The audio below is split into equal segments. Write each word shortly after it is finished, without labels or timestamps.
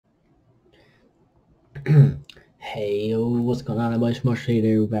Hey yo, what's going on? Everybody, Smush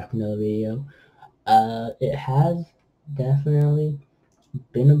here, back with another video. It has definitely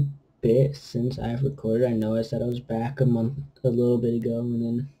been a bit since I've recorded. I know I said I was back a little bit ago, and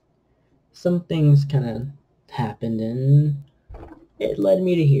then some things kind of happened, and it led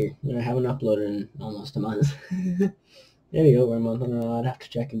me to here. I haven't uploaded in almost a month. Maybe over a month. I don't know. I'd have to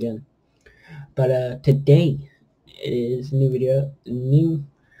check again. But today is a new video, new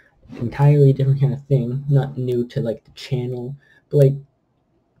entirely different kind of thing. Not new to like the channel, but like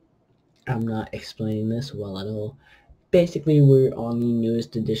I'm not explaining this well at all. Basically, we're on the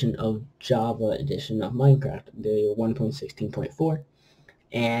newest edition of Java edition of Minecraft, the 1.16.4,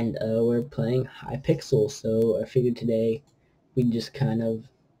 and we're playing Hypixel. So I figured today we'd just kind of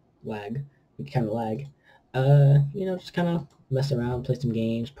lag. Just kind of mess around, play some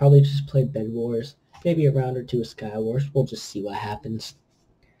games, probably just play Bed Wars, maybe a round or two of Sky Wars. We'll just see what happens.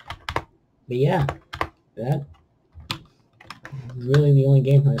 But yeah, that really the only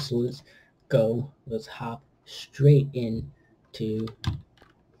gameplay. So let's go. Let's hop straight into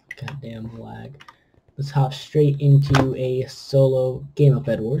goddamn lag. Let's hop straight into a solo game of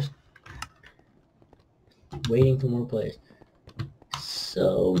Bed Wars. Waiting for more players.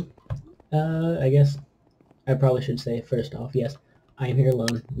 So, I guess I probably should say first off, yes, I am here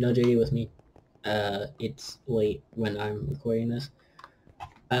alone. No JD with me. It's late when I'm recording this.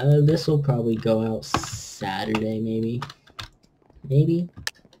 This will probably go out Saturday, maybe. Maybe.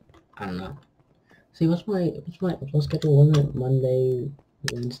 I don't know. See, what's my upload schedule? Wasn't it Monday,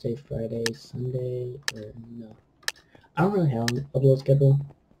 Wednesday, Friday, Sunday, or no? I don't really have an upload schedule.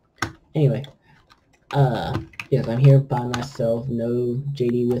 Anyway, yes, I'm here by myself. No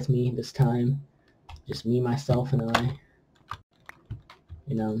JD with me this time. Just me, myself, and I.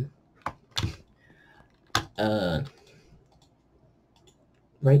 You know.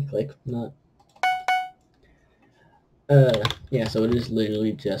 Right click, not. Yeah. So it is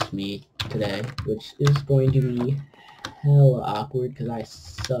literally just me today, which is going to be hella awkward because I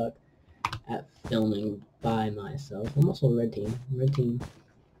suck at filming by myself. I'm also red team. Red team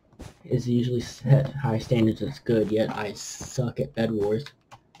is usually set high standards. It's good, yet I suck at Bed Wars.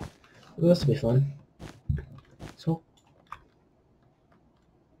 Well, this will be fun. So,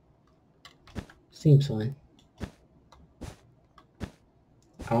 seems fine.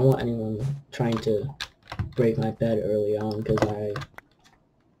 I don't want anyone trying to break my bed early on because I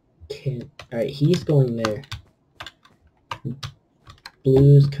can't. Alright, he's going there.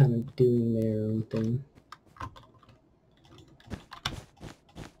 Blue's kind of doing their own thing.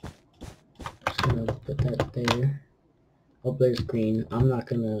 Just gonna put that there. Oh, there's green. I'm not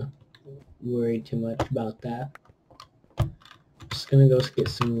gonna worry too much about that. Just gonna go get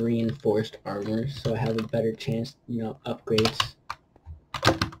some reinforced armor so I have a better chance, upgrades.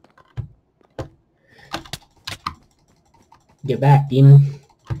 Get back, demon.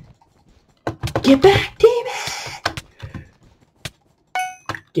 Get back, demon!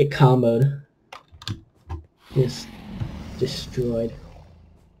 Get comboed. Just destroyed.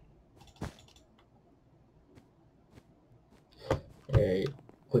 Alright.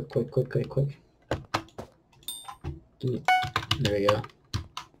 Quick. Give me. There we go.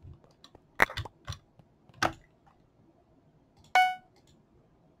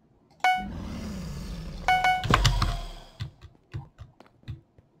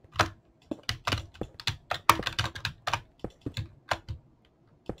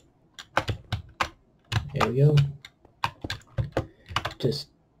 There we go. Just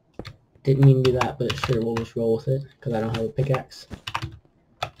didn't mean to do that, but sure, we'll just roll with it, because I don't have a pickaxe.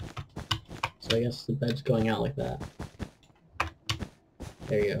 So I guess the bed's going out like that.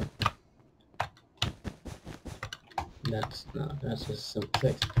 There you go. That's just a simple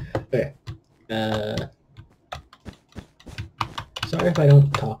fix. Okay. Sorry if I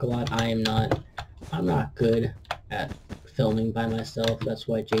don't talk a lot. I'm not good at filming by myself. That's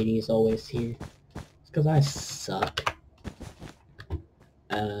why JD is always here. It's because I suck.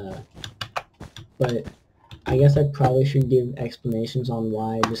 But I guess I probably should give explanations on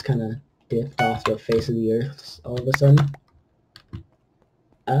why I just kind of dipped off the face of the earth all of a sudden.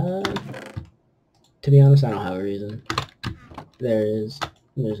 To be honest, I don't have a reason. There's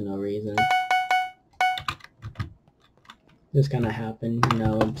no reason. This kind of happened,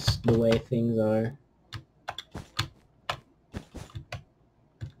 it's the way things are.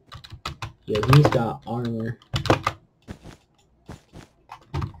 Yo, he's got armor.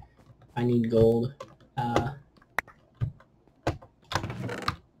 I need gold.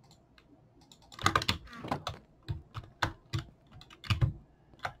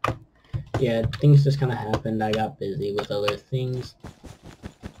 Yeah, things just kind of happened. I got busy with other things,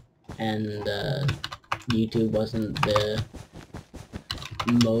 and YouTube wasn't the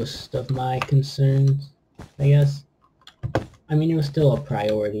most of my concerns, I guess. I mean, it was still a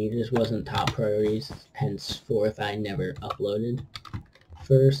priority, it just wasn't top priorities, henceforth I never uploaded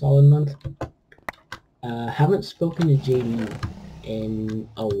for a solid month. Haven't spoken to JD in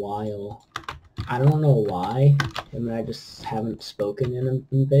a while. I don't know why, I mean, I just haven't spoken in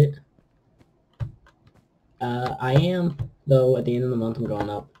a bit. I am, though, at the end of the month I'm going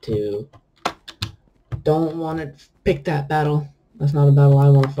up to... Don't want to pick that battle. That's not a battle I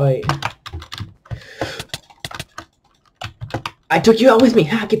want to fight. I took you out with me!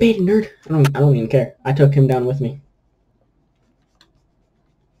 Ha! Get baited, nerd! I don't even care. I took him down with me.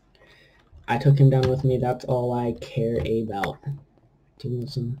 I took him down with me, that's all I care about. Do you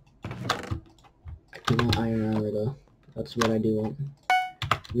want some... I do want iron armor, though. That's what I do want.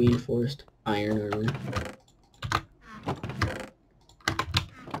 Reinforced iron armor.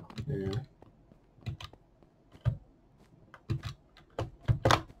 Yeah.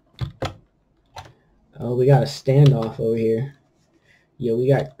 Oh, we got a standoff over here. Yo, we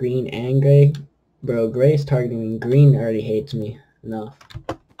got green and gray. Bro, gray is targeting me. Green already hates me enough.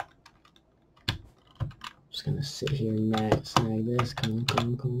 Just gonna sit here and snag this. Come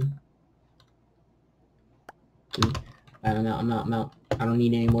on. I'm out. I don't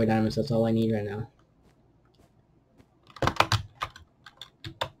need any more diamonds. That's all I need right now.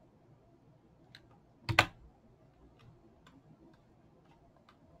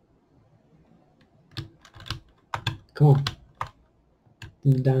 Come on.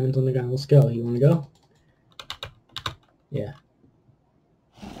 The diamonds on the ground. Let's go. You wanna go? Yeah.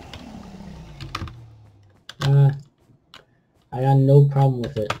 I got no problem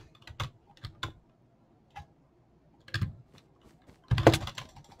with it.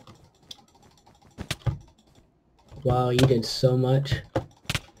 Wow, you did so much.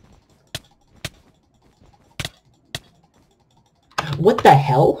 What the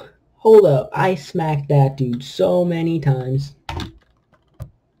hell? Hold up, I smacked that dude so many times.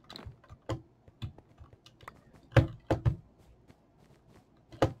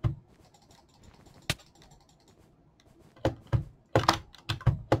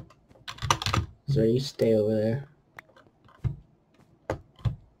 So you stay over there.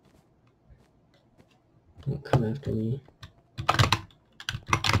 Don't come after me.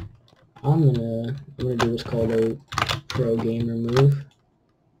 I'm gonna do what's called a pro gamer move.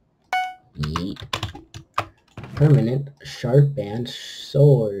 Yeet. Permanent sharp band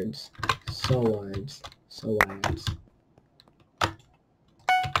swords. Swords.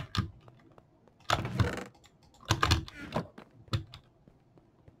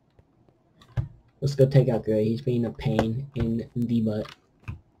 Let's go take out Gray. He's being a pain in the butt.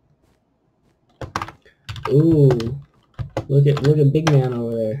 Ooh. Look at Big Man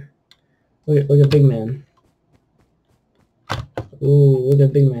over there. Look at Big Man. Ooh, look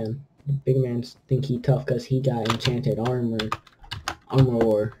at Big Man. Big Man think he tough because he got enchanted armor.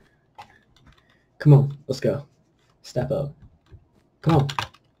 War. Come on, let's go. Step up. Come on.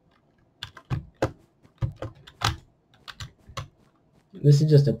 This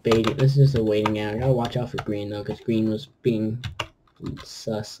is just a baiting. This is just a waiting out. I gotta watch out for Green though, because Green was being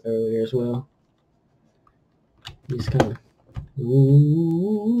sus earlier as well. He's kind of.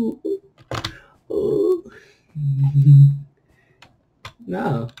 Ooh.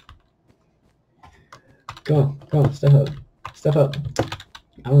 No. Come on, step up. Step up.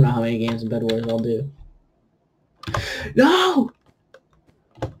 I don't know how many games of Bed Wars I'll do. No!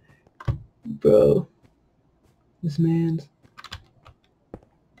 Bro. This man's...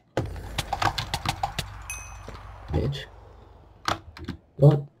 Bitch.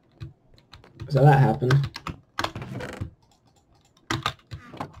 What? So that happened.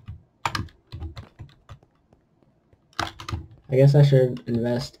 I guess I should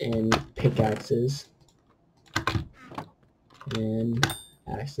invest in pickaxes and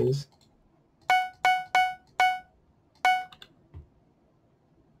axes.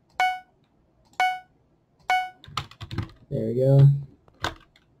 There we go.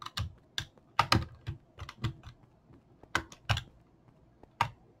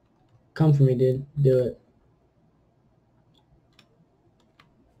 Come for me, dude. Do it.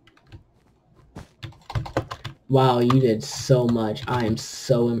 Wow, you did so much. I am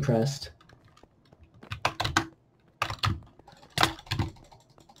so impressed.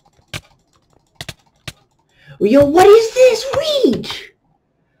 Yo, what is this reach?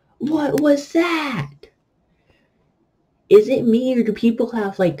 What was that? Is it me, or do people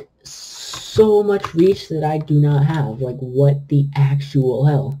have, like, so much reach that I do not have? Like, what the actual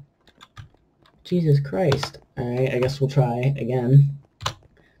hell? Jesus Christ. Alright, I guess we'll try again.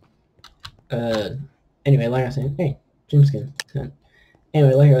 Anyway, like I was saying, hey, gym skin.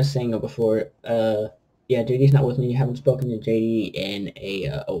 Anyway, like I was saying before, yeah, JD's not with me. I haven't spoken to JD in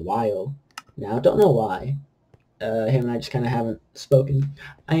a while now. Don't know why. Him and I just kind of haven't spoken.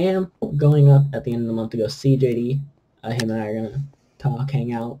 I am going up at the end of the month to go see JD. Him and I are gonna talk,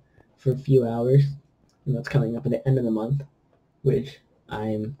 hang out for a few hours, and that's coming up at the end of the month, which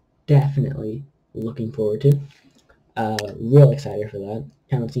I'm definitely looking forward to. Real excited for that.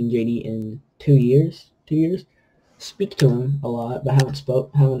 Haven't seen JD in 2 years. 2 years. Speak to him a lot, but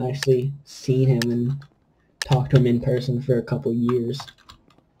haven't actually seen him and talked to him in person for a couple years.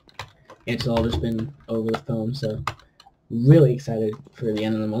 It's all just been over the phone, so really excited for the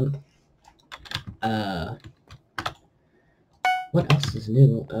end of the month. What else is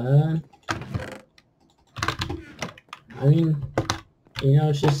new? I mean, you know,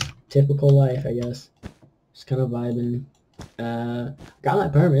 it's just typical life, I guess. Just kind of vibing. Got my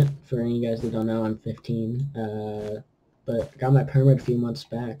permit. For any of you guys that don't know, I'm 15. But got my permit a few months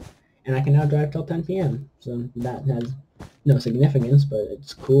back, and I can now drive till 10 p.m. So that has no significance, but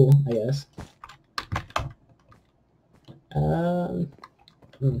it's cool, I guess. I'm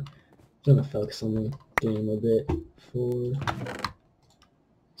gonna focus on the game a bit. 4,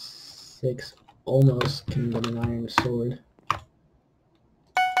 6, almost can get an iron sword.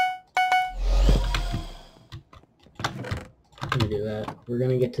 I'm gonna do that. We're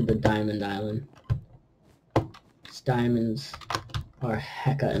gonna get to the diamond island. These diamonds are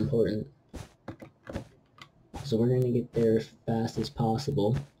hecka important, so we're gonna get there as fast as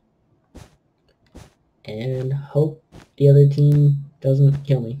possible and hope the other team doesn't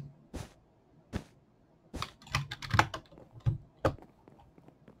kill me.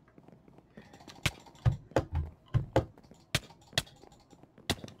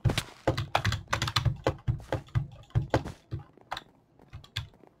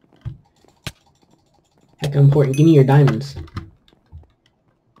 Hecka important. Give me your diamonds.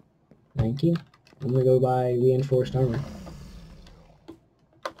 Thank you. I'm gonna go buy reinforced armor.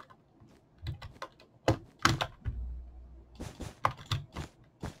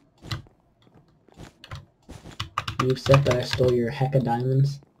 You upset that I stole your hecka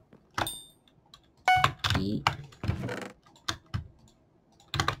diamonds? Eat.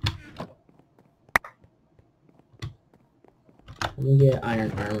 Let me get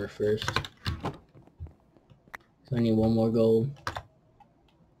iron armor first. So I need 1 more gold.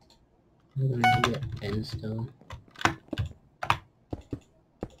 I'm going to get end stone.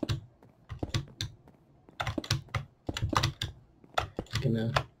 Just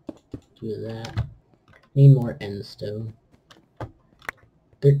gonna do that. Need more end stone.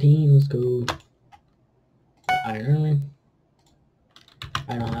 13, let's go. Iron armor.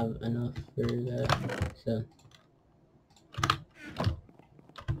 I don't have enough for that, so.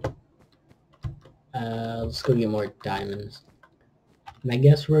 Let's go get more diamonds. And I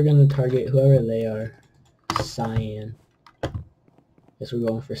guess we're gonna target whoever they are. Cyan. Guess we're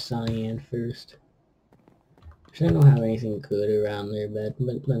going for cyan first. Which I don't have anything good around there, but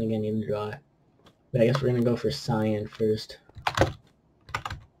then again, neither do I. But I guess we're gonna go for cyan first.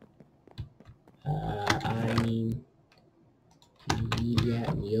 I mean, yeah,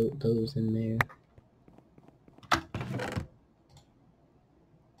 yoke those in there.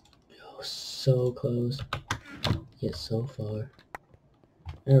 Oh, so close. Yet so far.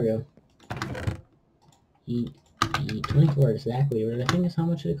 There we go. Eat 24 exactly, right? I think that's how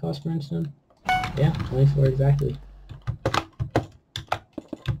much it costs for endstone. Yeah, 24 exactly.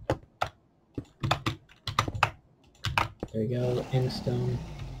 There we go, endstone.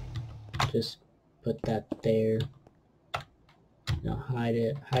 Just put that there. Now hide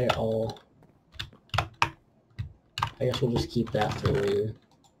it all. I guess we'll just keep that for later.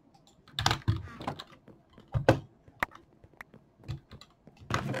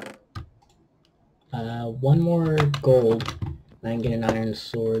 One more gold, and I can get an iron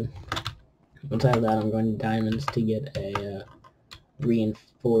sword. Once I have that, I'm going to diamonds to get a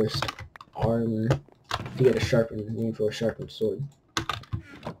reinforced armor, to get a reinforced sharpened sword.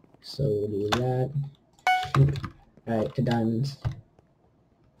 So we'll do that. Alright, to diamonds.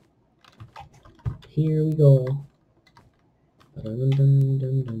 Here we go.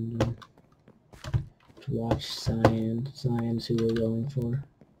 Watch cyan. Cyan's who we're going for.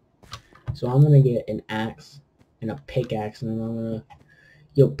 So I'm gonna get an axe and a pickaxe, and then I'm gonna...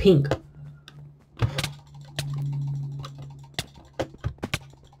 Yo, pink!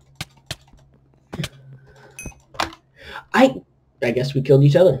 I guess we killed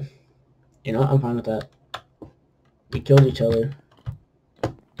each other. You know, I'm fine with that. We killed each other.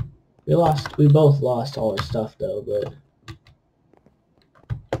 We both lost all our stuff though, but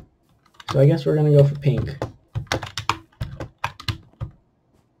So I guess we're gonna go for pink.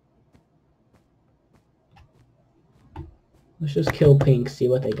 Let's just kill pink, see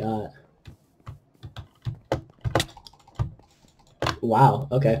what they got. Wow,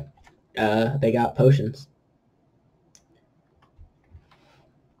 okay. They got potions.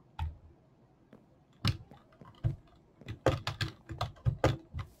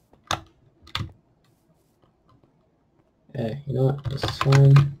 You know what? This is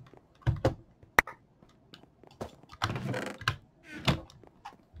fine.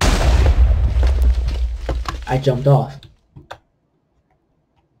 I jumped off.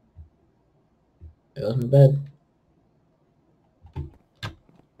 There goes my bed.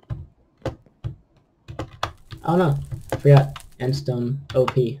 Oh no, I forgot. Endstone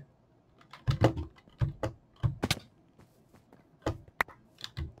OP.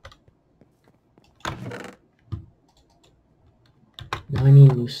 Now I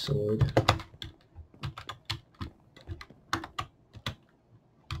need a new sword.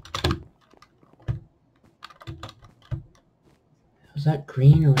 Was that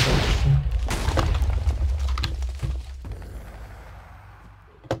green or was that...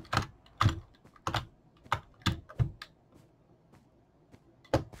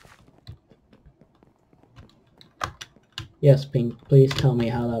 Yes, pink, please tell me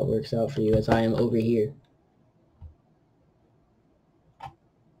how that works out for you as I am over here.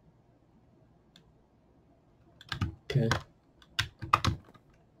 Okay.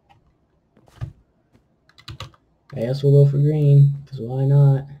 I guess we'll go for green, because why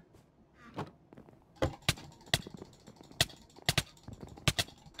not?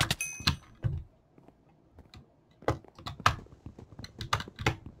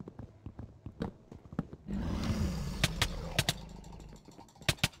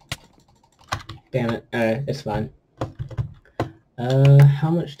 Damn it. It's fine. How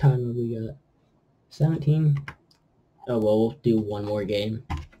much time have we got? 17? Oh, well, we'll do one more game.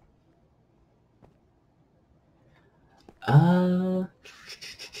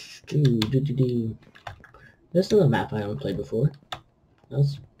 This is a map I haven't played before.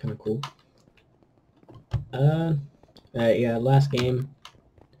 That's kind of cool. Yeah, last game.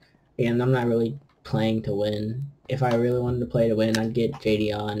 And I'm not really playing to win. If I really wanted to play to win, I'd get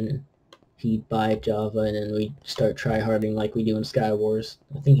JD on. He'd buy Java, and then we start tryharding like we do in Skywars.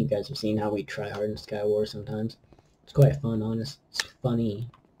 I think you guys have seen how we tryhard in Skywars sometimes. It's quite fun, honest. It's funny.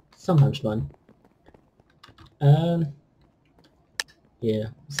 Sometimes fun. Yeah,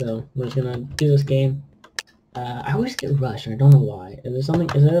 so we're just gonna do this game. I always get rushed, and I don't know why. Is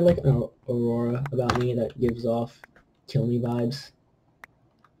there like an aurora about me that gives off kill me vibes?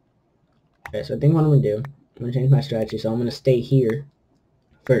 Okay, so I think what I'm gonna do, I'm gonna change my strategy, so I'm gonna stay here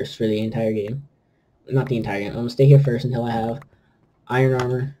first for the entire game. Not the entire game, I'm gonna stay here first until I have iron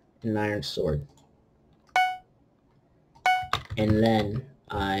armor and an iron sword. And then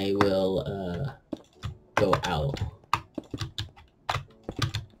I will go out.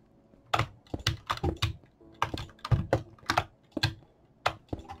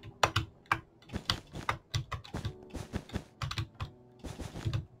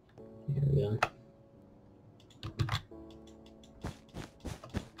 Here we go.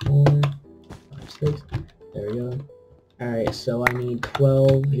 4, 5, 6. There we go. Alright, so I need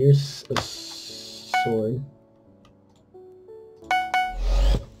 12. Here's a sword.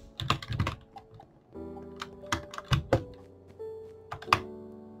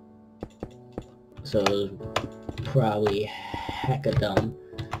 So it was probably hecka dumb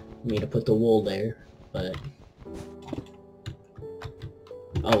for me to put the wool there, but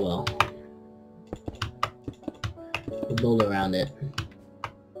oh well. We'll build around it.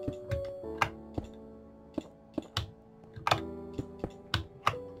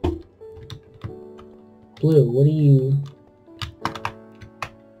 Blue, what are you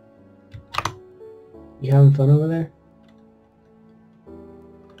having fun over there?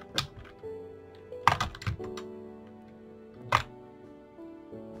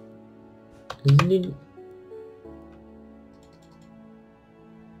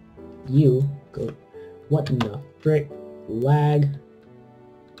 You go. What in the frick? Lag.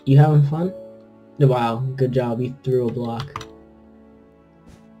 You having fun? Wow, good job. You threw a block.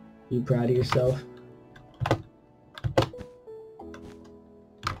 You proud of yourself?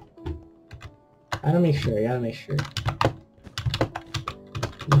 Gotta make sure.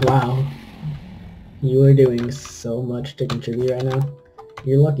 Wow. You are doing so much to contribute right now.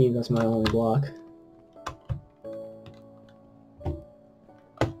 You're lucky that's my only block.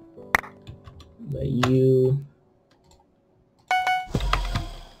 But you...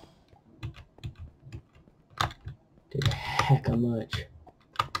 did hecka much.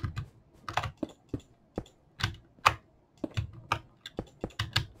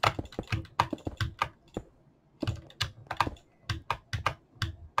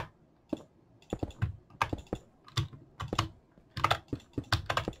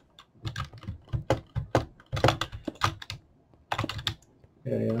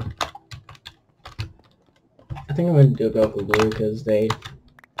 Yeah. I think I'm gonna go for blue because I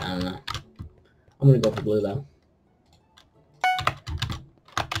don't know. I'm gonna go for blue though.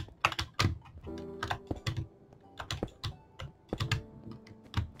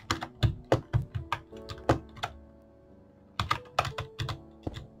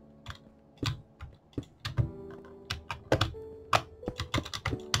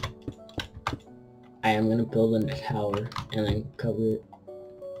 I am gonna build a tower and then cover it.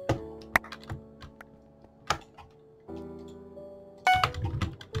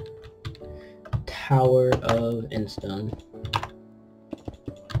 Tower of Endstone.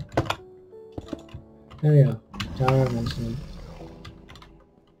 There we go. Tower of Endstone.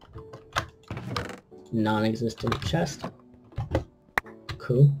 Non-existent chest.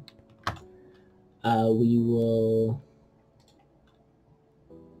 Cool. We will...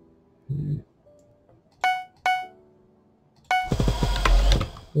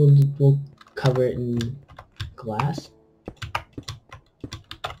 We'll cover it in glass.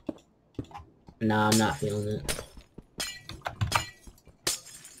 Nah, I'm not feeling it.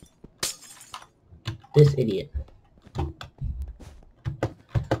 This idiot.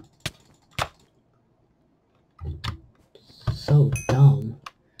 So dumb.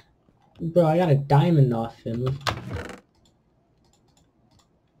 Bro, I got a diamond off him.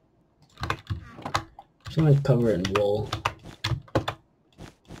 I'm just gonna cover it in wool.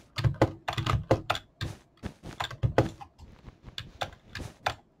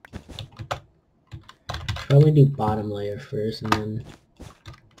 Probably do bottom layer first and then...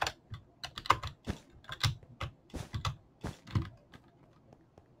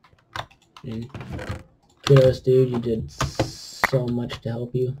 Kudos, dude, you did so much to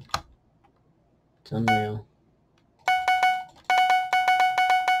help you. It's unreal.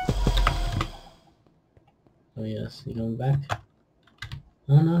 Oh yes, he coming back?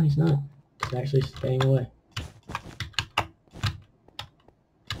 Oh no, he's not. He's actually staying away.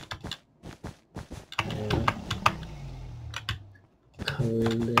 Cover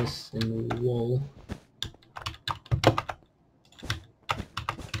this in wool.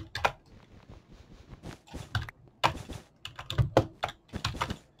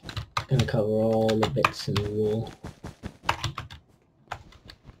 Gonna cover all the bits in wool.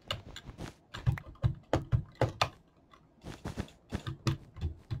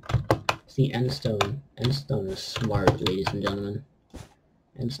 See, Endstone. Endstone is smart, ladies and gentlemen.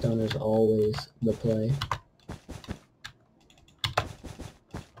 Endstone is always the play.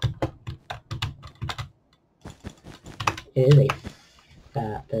 It is a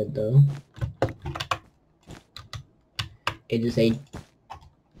fat bed though. It is a...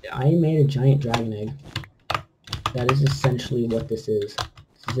 I made a giant dragon egg. That is essentially what this is.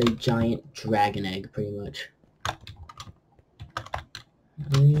 This is a giant dragon egg, pretty much.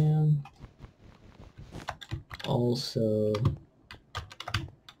 And also,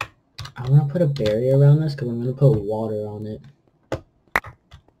 I want to put a barrier around this because I'm going to put water on it.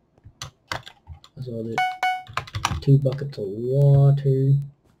 So I'll do 2 buckets of water.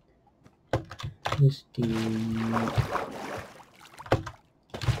 Just do...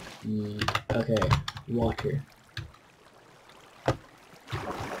 Okay, water.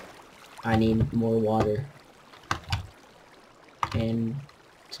 I need more water. And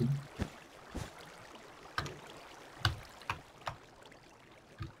to...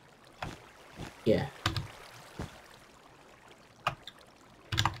 Yeah.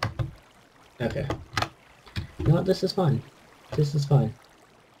 Okay. You know what? This is fine. This is fine.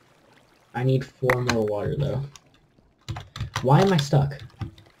 I need 4 more water, though. Why am I stuck?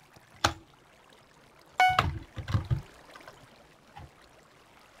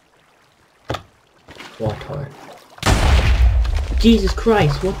 Water. Jesus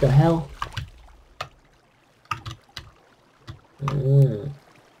Christ, what the hell?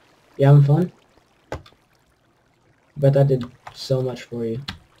 You having fun? Bet that did so much for you.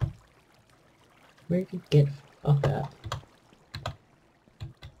 Where you could get up at?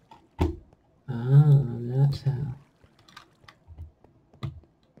 Ah, that's how.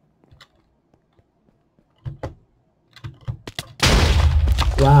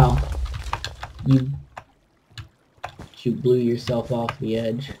 Wow. You blew yourself off the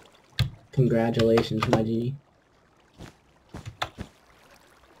edge. Congratulations, my G.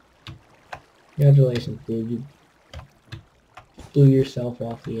 Congratulations, dude. You blew yourself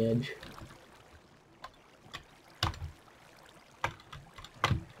off the edge.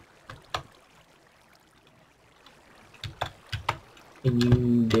 And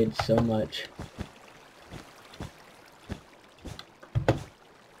you did so much.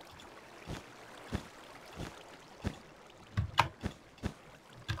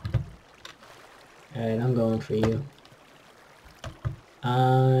 Alright, I'm going for you.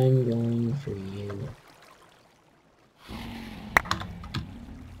 I'm going for you.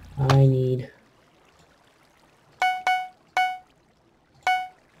 I need...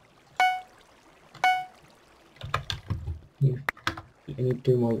 I need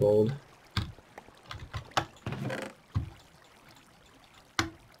 3 more gold.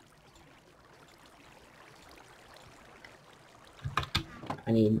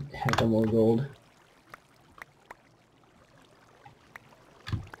 I need heck of more gold.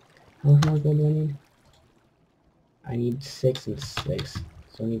 How much more gold do I need? I need 6 and 6,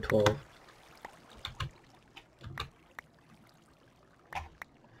 so I need 12.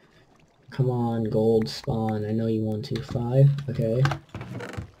 Come on, gold spawn. I know you want to. 5. Okay.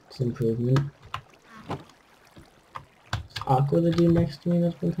 It's an improvement. Is Aqua the dude next to me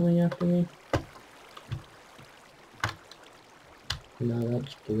that's been coming after me? No,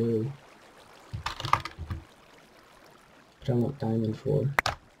 that's blue. Which I want diamond for.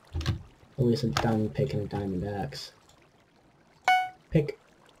 At least a diamond pick and a diamond axe. Pick.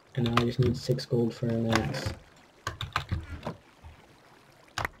 And now I just need 6 gold for an axe.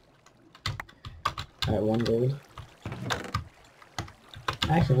 Alright, 1 gold.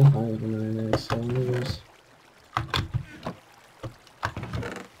 Actually, I'm fine with the 9 axe, so I'm just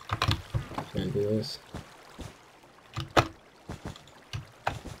gonna do this.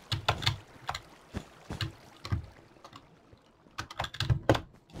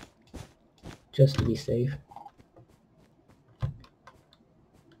 Just to be safe.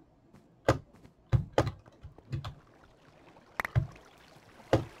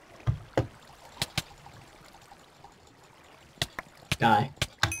 Die.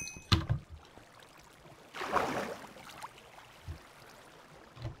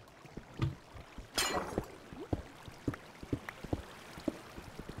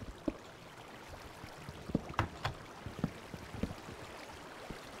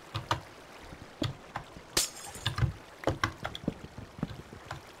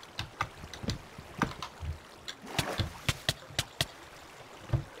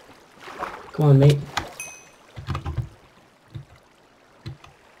 Come on, mate.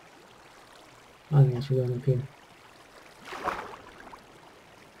 I guess we're going up here.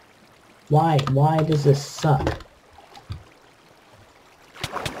 Why? Why does this suck?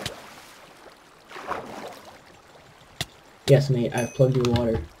 Yes, mate, I've plugged your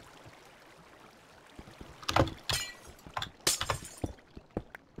water.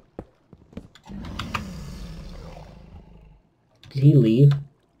 Did he leave?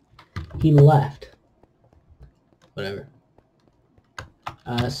 He left. Whatever.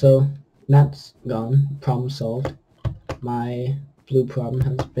 So that's gone. Problem solved. My blue problem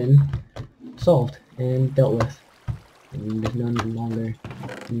has been solved and dealt with. And is no longer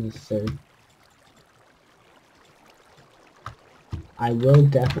necessary. I will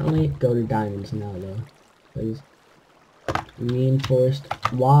definitely go to diamonds now though. Please. Reinforced.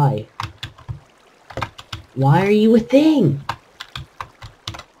 Why? Why are you a thing?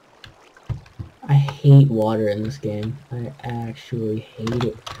 I hate water in this game. I actually hate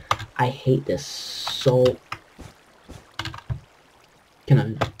it. I hate this so... Can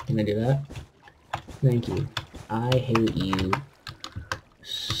I do that? Thank you. I hate you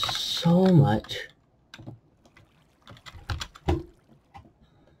so much.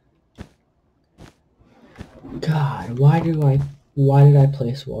 God, why did I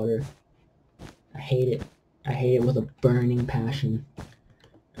place water? I hate it. I hate it with a burning passion.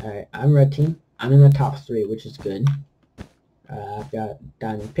 Alright, I'm red team. I'm in the top 3, which is good. I've got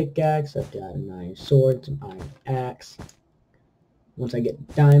diamond pickaxe, I've got an iron sword, some iron axe. Once I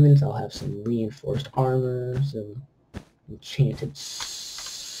get diamonds, I'll have some reinforced armor, some enchanted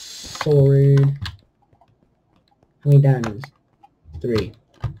sword. How many diamonds? 3.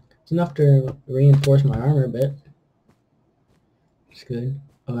 It's enough to reinforce my armor a bit. It's good.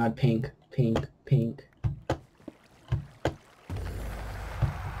 Oh god, pink, pink, pink.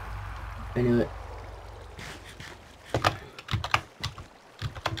 I knew it.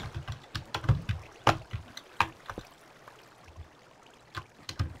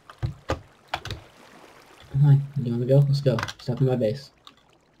 Come on, you wanna go? Let's go. Step in my base.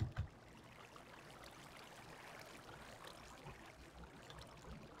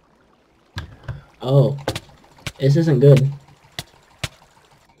 Oh, this isn't good.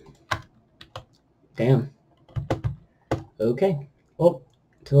 Damn. Okay. Oh,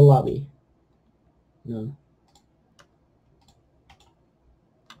 to the lobby. No.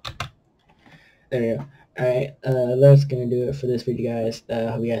 There we go. Alright, that's gonna do it for this video, guys.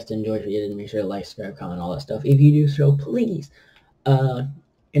 Hope you guys did enjoy. If you did, make sure to like, subscribe, comment, all that stuff. If you do so, please,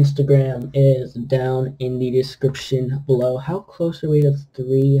 Instagram is down in the description below. How close are we to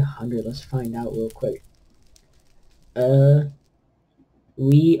 300? Let's find out real quick.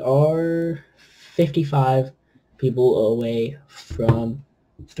 We are 55 people away from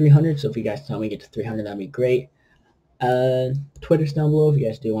 300, so if you guys tell me get to 300, that'd be great. Twitter's down below if you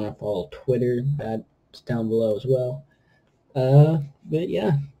guys do want to follow Twitter. That's down below as well. But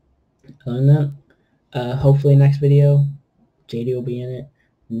yeah, other than that, hopefully next video, JD will be in it.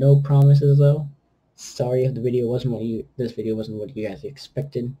 No promises though. Sorry if this video wasn't what you guys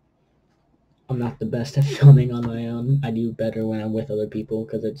expected. I'm not the best at filming on my own. I do better when I'm with other people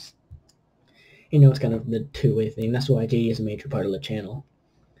because it's kind of the two-way thing. That's why JD is a major part of the channel.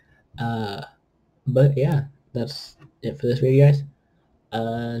 But yeah, that's it for this video, guys.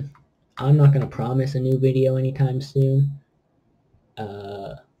 I'm not gonna promise a new video anytime soon.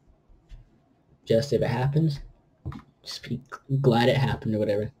 Just if it happens, just be glad it happened or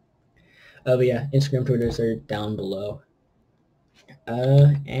whatever. But yeah, Instagram, Twitters are down below.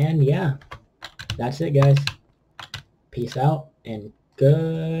 And yeah, that's it, guys. Peace out and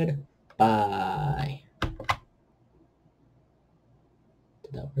goodbye.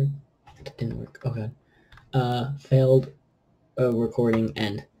 Did that work? It didn't work. Okay. Failed recording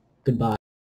and goodbye.